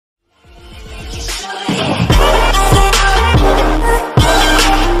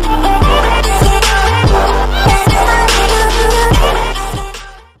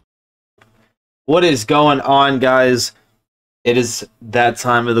What is going on, guys? It is that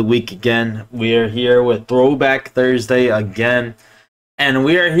time of the week again. We are here with Throwback Thursday again. And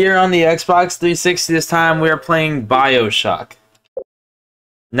we are here on the Xbox 360 this time. We are playing BIOSHOck.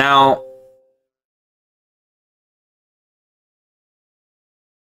 Now,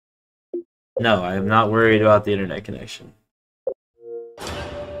 no, I am not worried about the internet connection.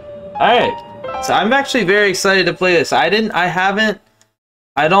 Alright, so I'm actually very excited to play this. I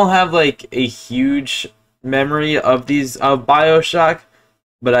don't have like a huge memory of BIOSHOck,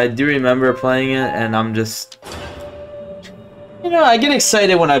 but I do remember playing it, and I'm just, I get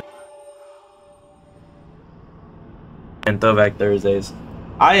excited when I and Throwback Thursdays.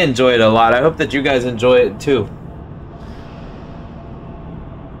 I enjoy it a lot. I hope that you guys enjoy it too.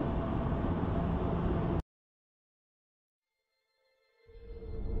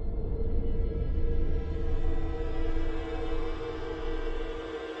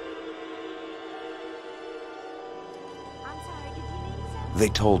 They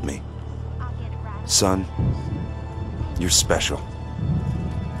told me, son, you're special.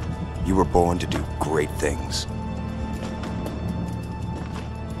 You were born to do great things.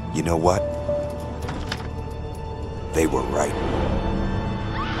 You know what? They were right.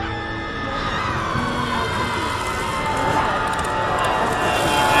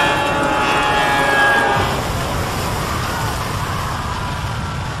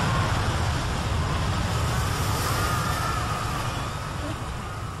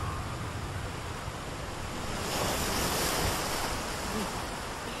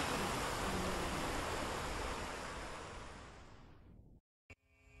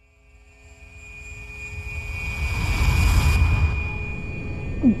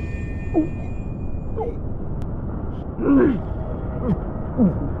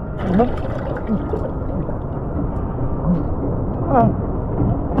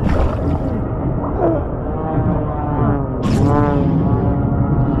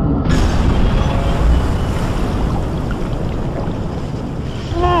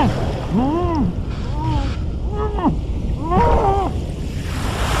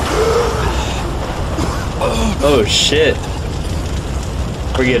 Oh shit.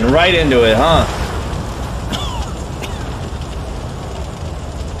 We're getting right into it, huh?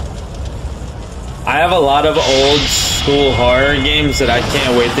 I have a lot of old school horror games that I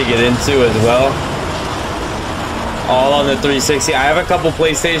can't wait to get into as well. All on the 360. I have a couple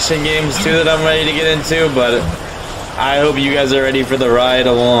PlayStation games too that I'm ready to get into, but I hope you guys are ready for the ride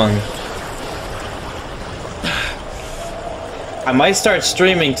along. I might start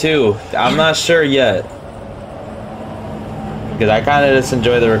streaming too. I'm not sure yet, because I kind of just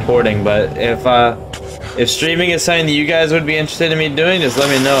enjoy the recording. But if streaming is something that you guys would be interested in me doing, just let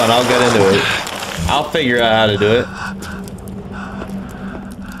me know and I'll get into it. I'll figure out how to do it.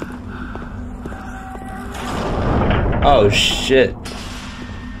 Oh shit.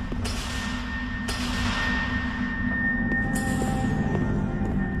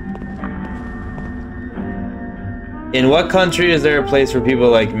 In what country is there a place for people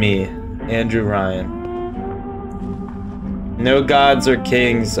like me, Andrew Ryan? No gods or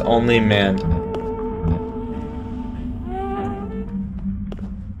kings, only man.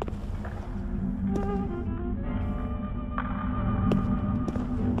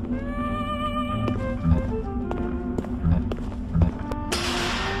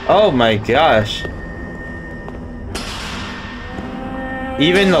 Oh my gosh.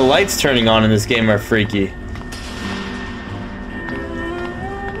 Even the lights turning on in this game are freaky.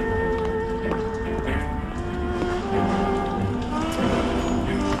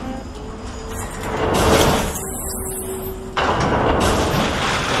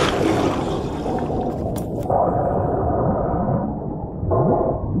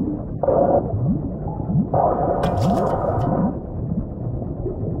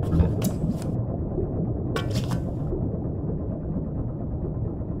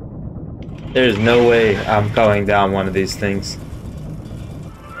 There's no way I'm going down one of these things.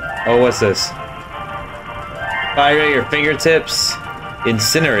 Oh, what's this? Fire at your fingertips.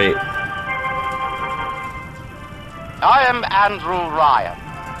 Incinerate. I am Andrew Ryan,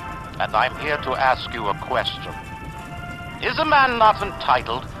 and I'm here to ask you a question. Is a man not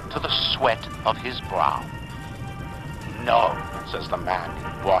entitled to the sweat of his brow? No, says the man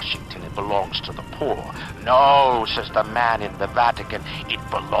in Washington, it belongs to the poor. No, says the man in the Vatican, it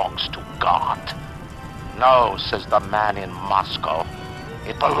belongs to God. No, says the man in Moscow,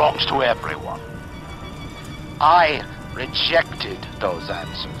 it belongs to everyone. I rejected those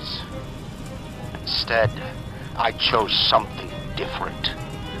answers. Instead, I chose something different.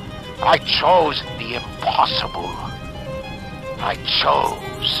 I chose the impossible. I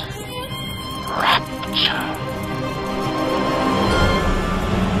chose Rapture.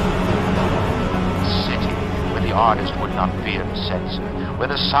 City where the artist would not fear the censor, where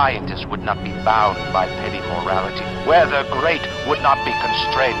the scientist would not be bound by petty morality, where the great would not be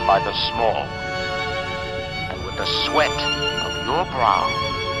constrained by the small. And with the sweat of your brow,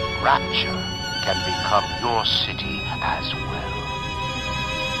 Rapture can become your city as well.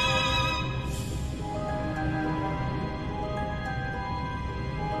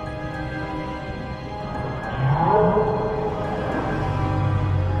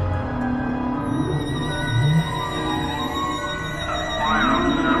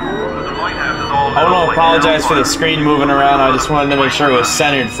 I want to apologize for the screen moving around. I just wanted to make sure it was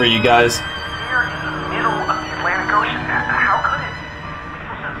centered for you guys.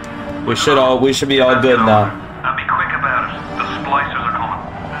 We should be all good now. And be quick about it. The splicers are coming.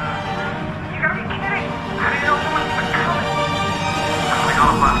 You gotta be kidding. How do you know someone's coming? We got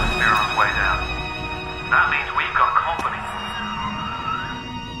a bathysphere on its way down. That means we've got company.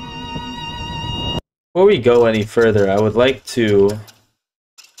 Before we go any further, I would like to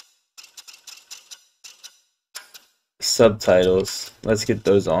subtitles. Let's get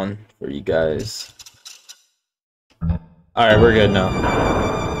those on for you guys. Alright, we're good now.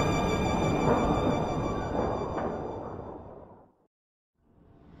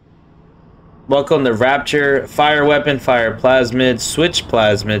 Welcome to Rapture. Fire weapon, fire plasmid, switch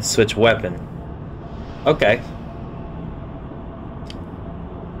weapon. Okay.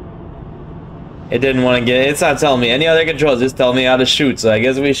 It didn't want to get... It's not telling me any other controls, just tell me how to shoot, so I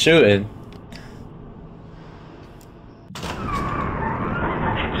guess we shooting. Just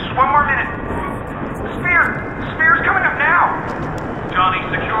one more minute. The spear's coming up now. Johnny,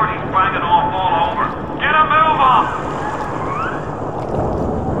 security's banging off all over. Get a move on.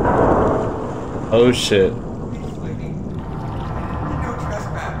 Oh shit.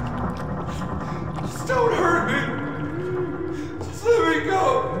 Just don't hurt me. Just let me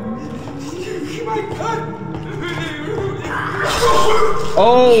go. My gun.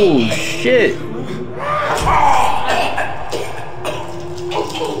 Oh shit.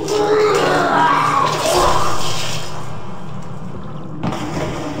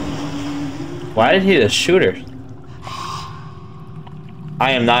 Why did he just shoot her?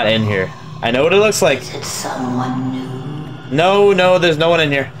 I am not in here. I know what it looks like. Is it someone new? No, there's no one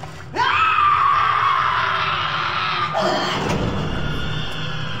in here.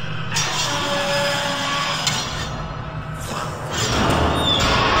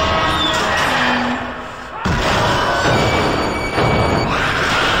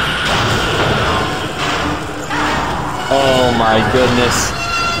 Oh my goodness.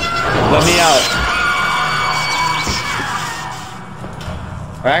 Let me out.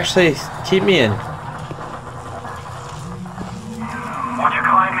 Or actually, keep me in. Would you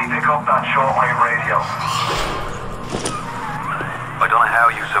kindly pick up that shortwave radio? I don't know how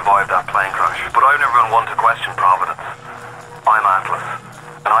you survived that plane crash, but I've never been one to question Providence. I'm Atlas,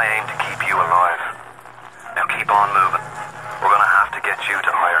 and I aim to keep you alive. Now keep on moving. We're gonna have to get you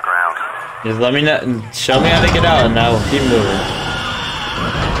to higher ground. Just let me know, show me how to get out, and I will keep moving.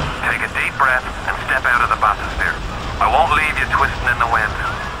 Take a deep breath and step out of the bathysphere. I won't leave you twisting in the wind.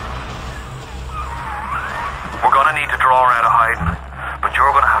 We're gonna need to draw her out of hiding, but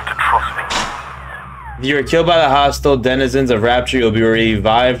you're gonna have to trust me. If you are killed by the hostile denizens of Rapture, you'll be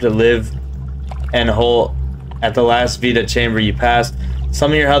revived to live and whole at the last Vita chamber you passed.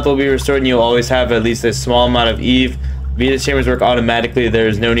 Some of your health will be restored, and you'll always have at least a small amount of Eve. Vita chambers work automatically. There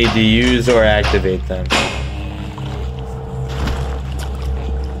is no need to use or activate them.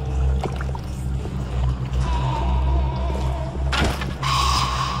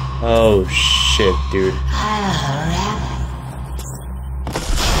 Oh shit, dude.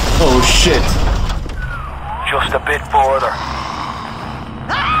 Oh shit. Just a bit further.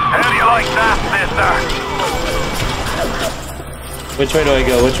 How do you like that, mister? Which way do I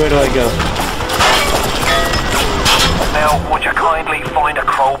go? Which way do I go? Now, would you kindly find a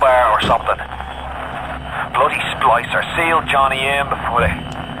crowbar or something? Bloody splicer sealed Johnny in before they...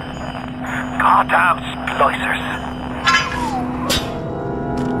 Goddamn splicers.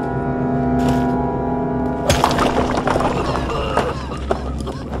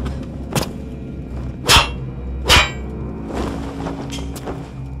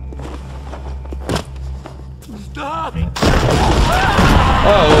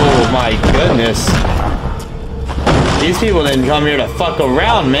 Oh my goodness. These people didn't come here to fuck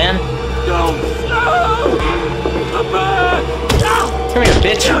around, man. Don't stop! Come back! Come here,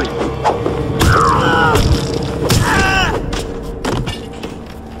 bitch.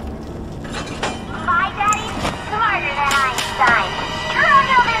 My daddy's smarter than Einstein. True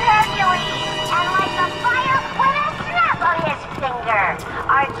Hercules.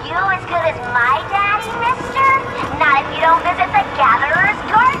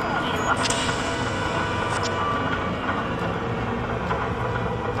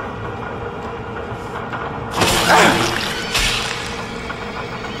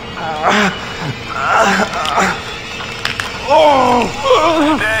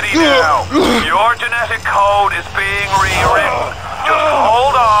 Steady now. Your genetic code is being rewritten. Just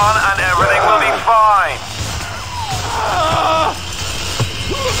hold on and everything will be fine.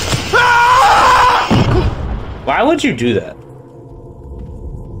 Why would you do that?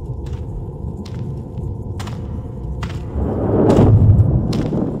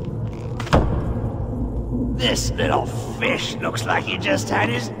 This little fish looks like he just had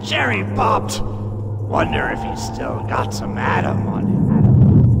his cherry popped. Wonder if he's still got some Adam on him.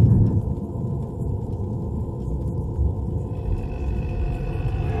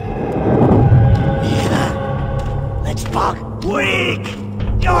 Yeah. Let's fuck. Weak!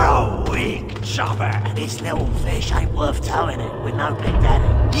 You're a weak chopper. This little fish ain't worth towing it with no big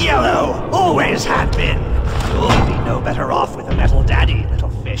daddy. Yellow! Always have been. You'll be no better off with a metal daddy,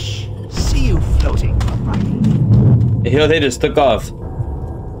 little fish. See you floating from right. Yo, they just took off.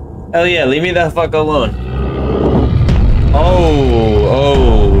 Hell yeah, leave me the fuck alone.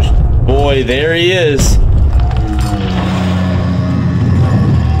 Oh, boy, there he is.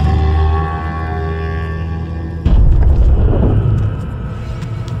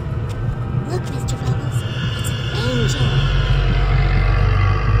 Look, Mr. Bubbles, it's an angel.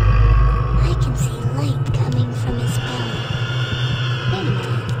 I can see light coming from his belly. Wait a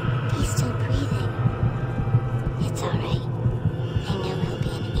minute, he's still breathing. It's alright. I know he'll be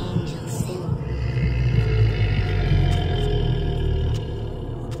an angel soon.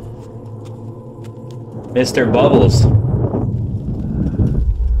 Mr. Bubbles. You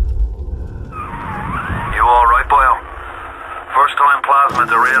alright, Boyle? First time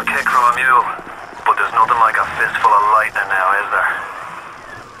plasmid's a real kick from a mule. But there's nothing like a fistful of lightning now, is there?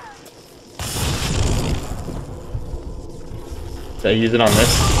 Should I use it on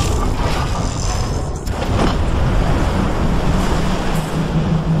this?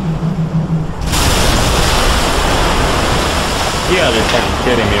 You gotta be fucking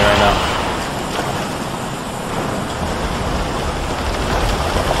kidding me right now.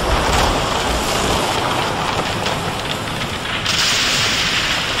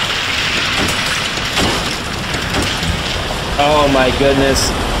 Oh my goodness.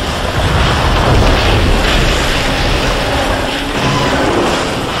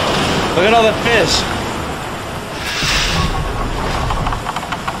 Look at all the fish.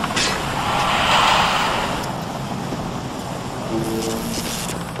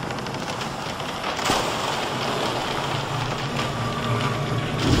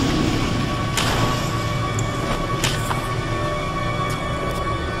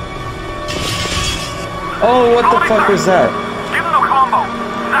 Oh, what the fuck is that? Give him the combo.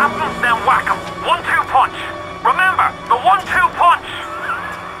 Zap him, then whack him. 1-2 punch. Remember, the 1-2 punch.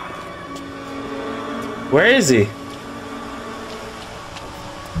 Where is he?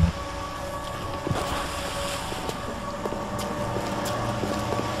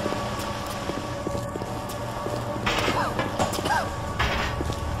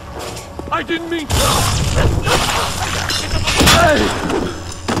 I didn't mean.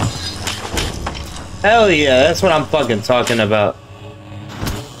 Hell yeah, that's what I'm fucking talking about.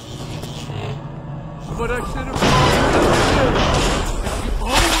 But I should have.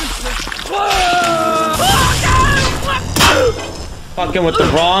 Fucking with the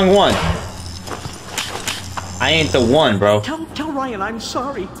wrong one. I ain't the one, bro. Tell Ryan I'm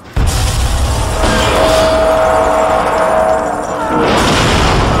sorry.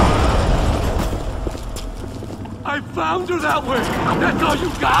 I found her that way. That's all you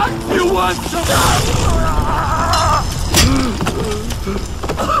got? You want some?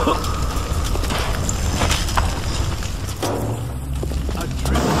 A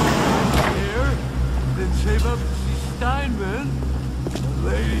trip here, then save up to see Steinman. The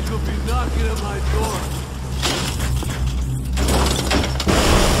ladies will be knocking at my door.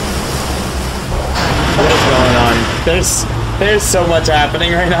 What is going on? There's so much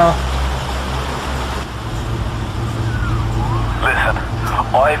happening right now. Listen,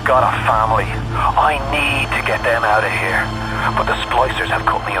 I've got a family. I need to get them out of here. But the splicers have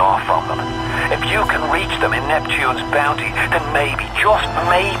cut me off from them. If you can reach them in Neptune's bounty, then maybe, just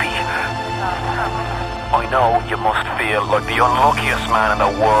maybe. I know you must feel like the unluckiest man in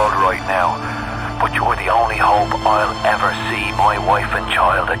the world right now. But you're the only hope I'll ever see my wife and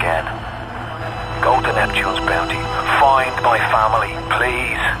child again. Go to Neptune's bounty. Find my family,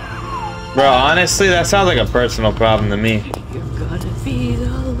 please. Bro, honestly, that sounds like a personal problem to me. You're gonna be the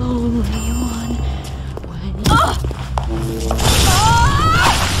lonely one when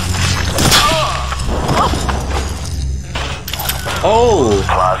Oh!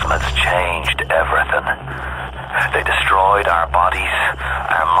 Plasmids changed everything. They destroyed our bodies,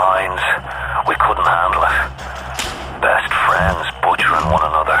 our minds. minds. We couldn't handle it. Best friends butchering one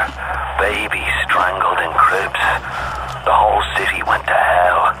another. Babies strangled in cribs. The whole city went to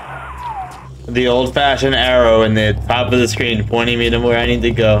hell. The old-fashioned arrow in the top of the screen pointing me to where I need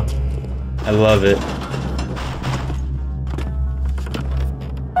to go. I love it.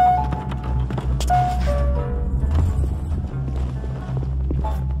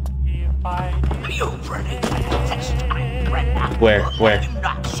 Where?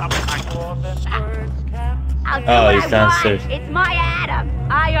 Oh, he's downstairs. It's my Adam.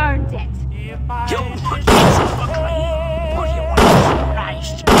 I earned it.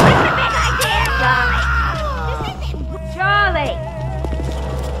 Charlie!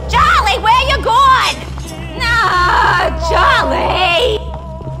 Charlie, where you going? No, Charlie!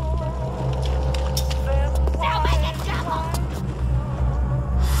 Now make it double!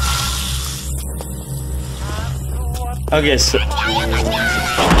 Okay, so...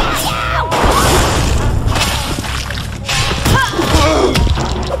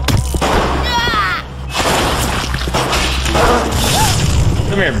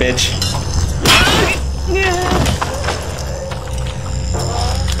 Come here, bitch.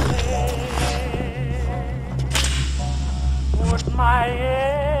 Would my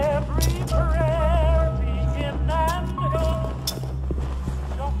every prayer begin and end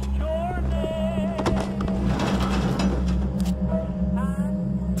just your name?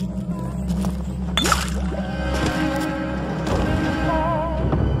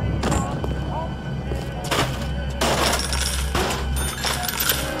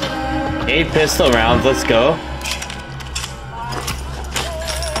 8 pistol rounds, let's go.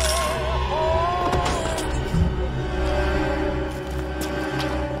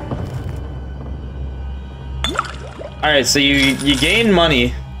 Alright, so you gain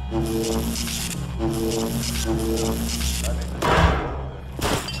money.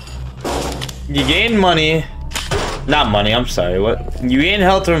 You gain money. Not money, I'm sorry, what? You gain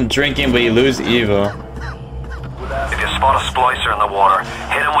health from drinking, but you lose evil. If you spot a splicer in the water,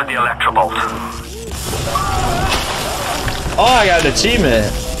 hit him with the electrobolt. Oh, I got an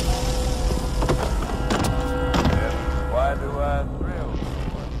achievement. Why do I thrill?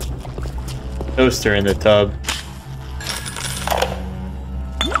 Toaster in the tub.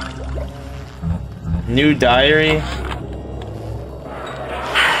 New diary.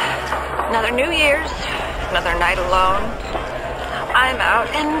 Another New Year's, another night alone. I'm out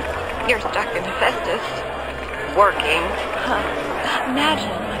and you're stuck in Festus. Working. Huh.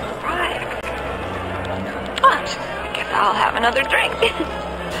 Imagine my pride. But I guess I'll have another drink.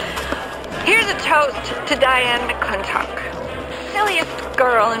 Here's a toast to Diane McClintock. Silliest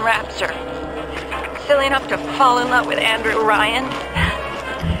girl in Rapture. Silly enough to fall in love with Andrew Ryan.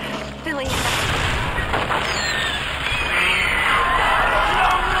 Silly enough.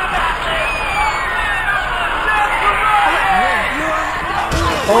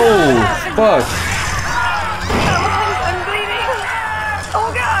 Oh, fuck. I'm bleeding.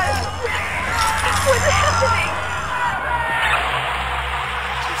 Oh God. What's happening?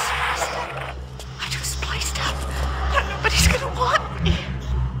 I just spliced up. Nobody's gonna want me.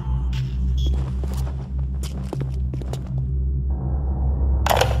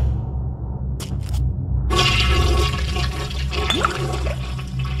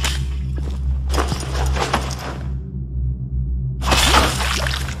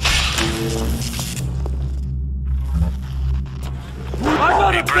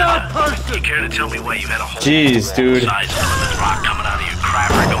 You care to tell me why you had a whole Jeez, dude. size element rock coming out of your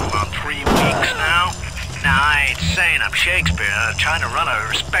crapper going on 3 weeks now? Now, I ain't saying I'm Shakespeare. I'm trying to run a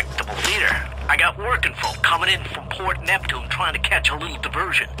respectable theater. I got working folk coming in from Port Neptune trying to catch a little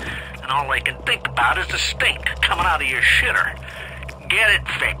diversion. And all they can think about is the stink coming out of your shitter. Get it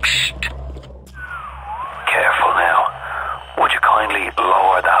fixed. Careful now. Would you kindly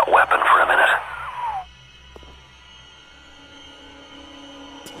lower that weapon for a minute?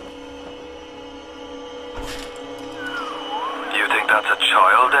 You think that's a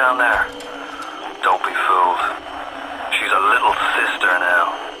child down there? Don't be fooled. She's a little sister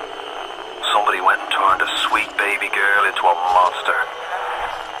now. Somebody went and turned a sweet baby girl into a monster.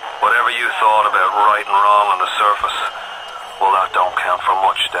 Whatever you thought about right and wrong on the surface, well, that don't count for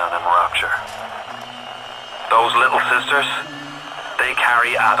much down in Rapture. Those little sisters, they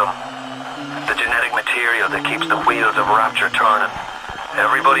carry Adam, the genetic material that keeps the wheels of Rapture turning.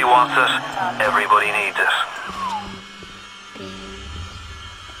 Everybody wants it, everybody needs it.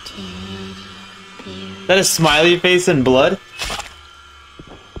 Is that a smiley face and blood?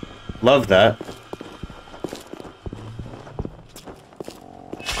 Love that.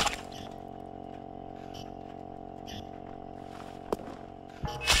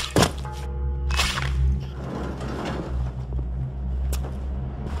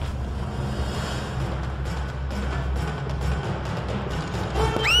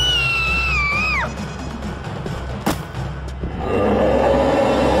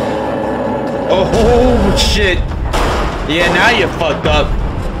 Oh shit. Yeah, now you fucked up.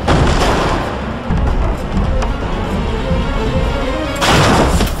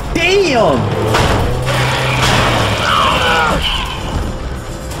 Damn!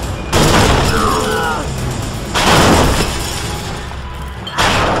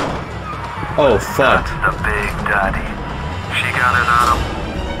 Oh fuck. That's the big daddy. She gathers at him.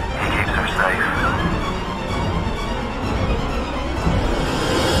 He keeps her safe.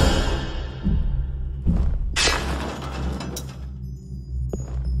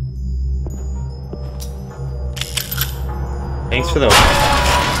 Thanks for the...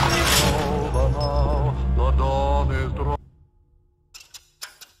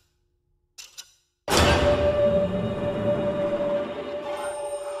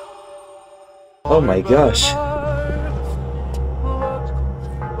 Oh my gosh.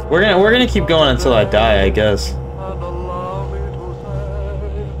 We're gonna keep going until I die, I guess.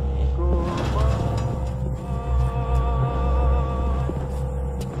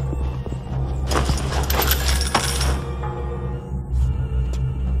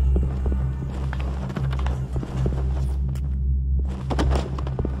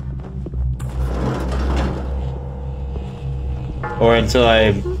 Or until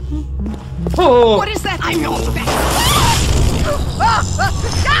I... Oh! What is that? I'm your best.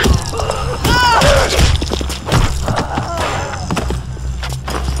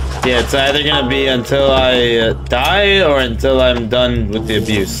 Yeah, it's either gonna be until I die or until I'm done with the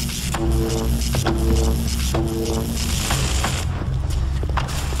abuse.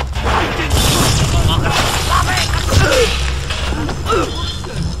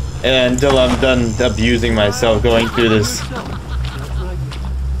 And until I'm done abusing myself going through this.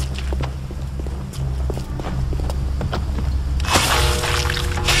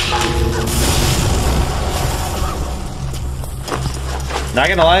 Not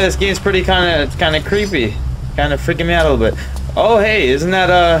gonna lie, this game's pretty kind of creepy, kind of freaking me out a little bit. Oh hey, isn't that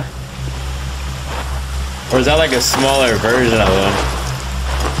or is that like a smaller version of one?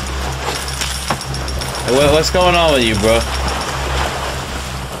 What's going on with you, bro?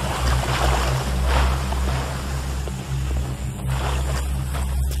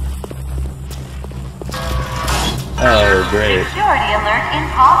 Oh great. Security alert in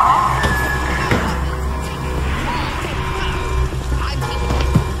progress.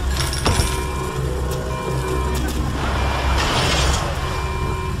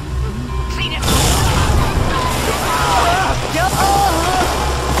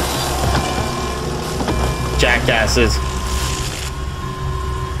 Jackasses.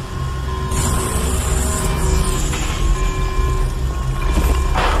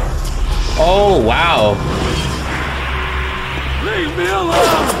 Oh wow. Leave me alone!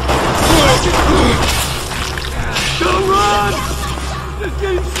 Don't run! This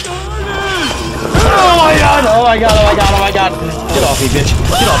game's started! Oh my god! Oh my god! Oh my god! Oh my god! Get off me, bitch!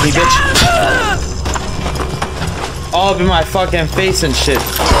 Get off me, bitch! All up in my fucking face and shit.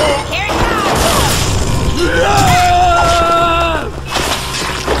 Here it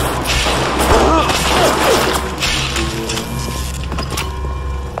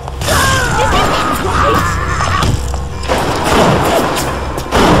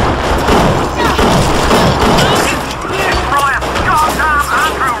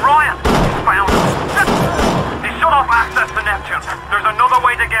There's another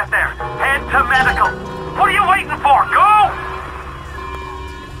way to get there. Head to medical. What are you waiting for? Go!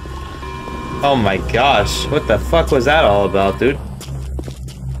 Oh my gosh. What the fuck was that all about, dude?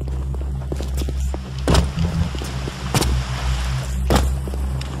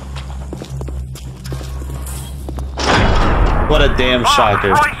 What a damn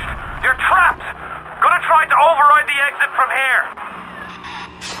shocker. Oh, Christ! You're trapped! Gonna try to override the exit from here.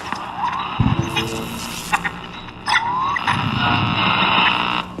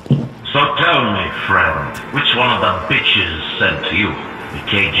 So tell me, friend, which one of the bitches sent you? The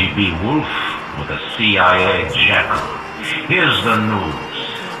KGB wolf or the CIA jackal? Here's the news.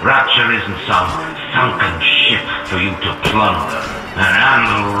 Rapture isn't some sunken ship for you to plunder. And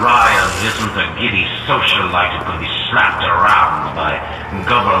Andrew Ryan isn't a giddy socialite who can be slapped around by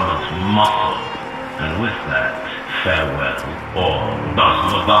government muscle. And with that, farewell, or До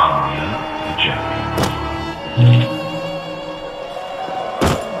свидания, Jack.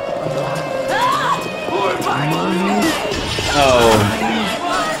 Oh.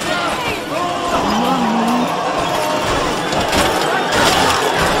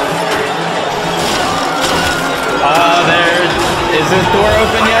 There. Is this door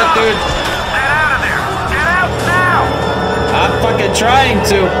open yet, dude? Get out of there! Get out now! I'm fucking trying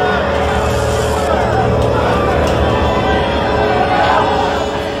to.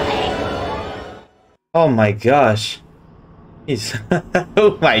 Oh my gosh. He's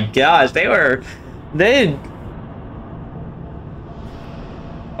oh my gosh, they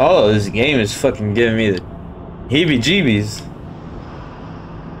oh, this game is fucking giving me the heebie-jeebies.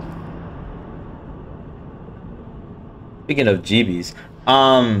 Speaking of jeebies,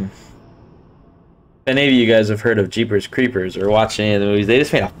 if any of you guys have heard of Jeepers Creepers or watched any of the movies, they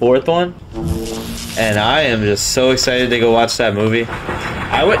just made a 4th one, and I am just so excited to go watch that movie.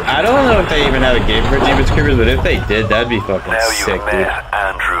 I don't know if they even have a game for Jeepers Creepers, but if they did, that'd be fucking sick, Now you've met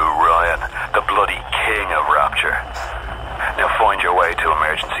Andrew Ryan, the bloody king of Rapture. Now find your way to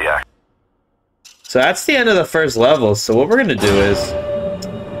emergency act. So that's the end of the first level. So what we're gonna do is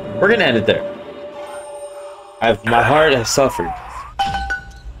we're gonna end it there. My heart has suffered,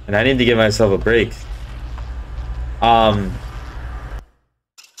 and I need to give myself a break.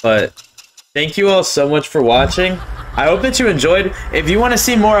 But thank you all so much for watching. I hope that you enjoyed. If you want to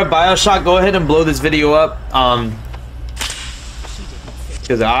see more of BioShock, go ahead and blow this video up.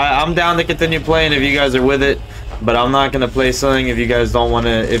 Because I'm down to continue playing if you guys are with it. But I'm not gonna play something if you guys don't want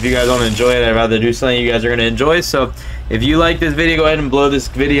to. If you guys don't enjoy it, I'd rather do something you guys are gonna enjoy. So if you like this video, go ahead and blow this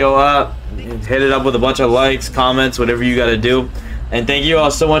video up. Hit it up with a bunch of likes, comments, whatever you gotta do. And thank you all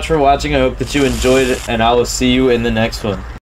so much for watching. I hope that you enjoyed it, and I will see you in the next one.